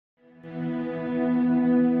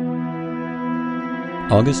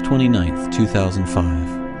August 29,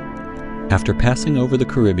 2005. After passing over the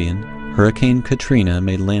Caribbean, Hurricane Katrina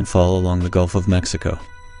made landfall along the Gulf of Mexico.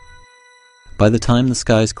 By the time the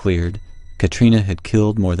skies cleared, Katrina had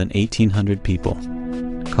killed more than 1,800 people,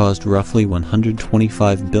 caused roughly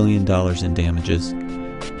 $125 billion in damages,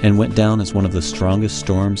 and went down as one of the strongest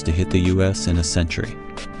storms to hit the U.S. in a century.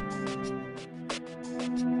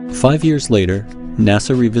 5 years later,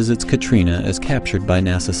 NASA revisits Katrina as captured by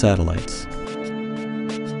NASA satellites.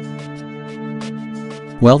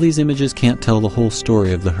 While these images can't tell the whole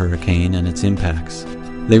story of the hurricane and its impacts,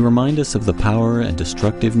 they remind us of the power and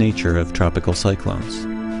destructive nature of tropical cyclones.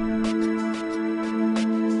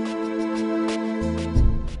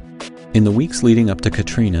 In the weeks leading up to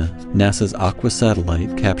Katrina, NASA's Aqua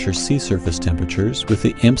satellite captures sea surface temperatures with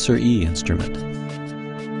the IMSR-E instrument.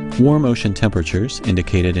 Warm ocean temperatures,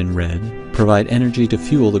 indicated in red, provide energy to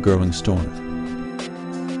fuel the growing storm.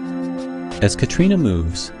 As Katrina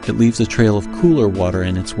moves, it leaves a trail of cooler water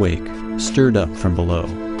in its wake, stirred up from below.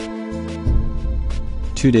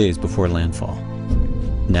 2 days before landfall,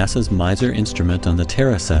 NASA's MISR instrument on the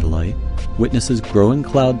Terra satellite witnesses growing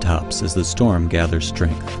cloud tops as the storm gathers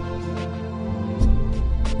strength.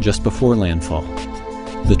 Just before landfall,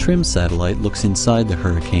 the TRMM satellite looks inside the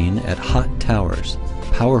hurricane at hot towers,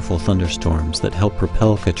 powerful thunderstorms that help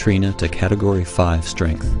propel Katrina to Category 5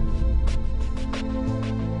 strength.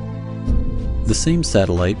 The same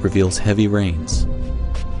satellite reveals heavy rains.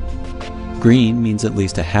 Green means at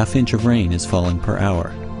least a ½ inch of rain is falling per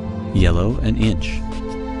hour, yellow an inch,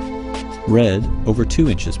 red over 2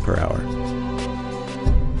 inches per hour.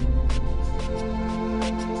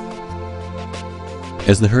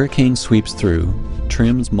 As the hurricane sweeps through,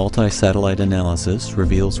 TRMM's multi-satellite analysis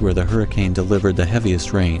reveals where the hurricane delivered the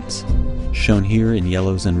heaviest rains, shown here in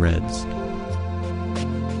yellows and reds.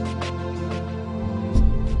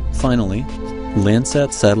 Finally,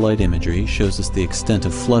 Landsat satellite imagery shows us the extent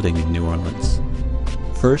of flooding in New Orleans.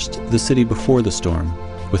 First, the city before the storm,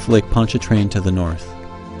 with Lake Pontchartrain to the north.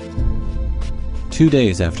 2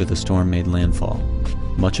 days after the storm made landfall,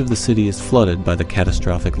 much of the city is flooded by the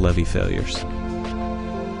catastrophic levee failures.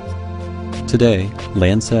 Today,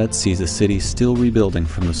 Landsat sees a city still rebuilding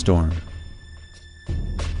from the storm.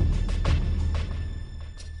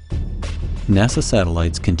 NASA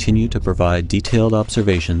satellites continue to provide detailed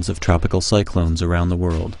observations of tropical cyclones around the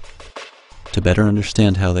world, to better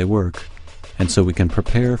understand how they work, and so we can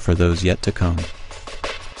prepare for those yet to come.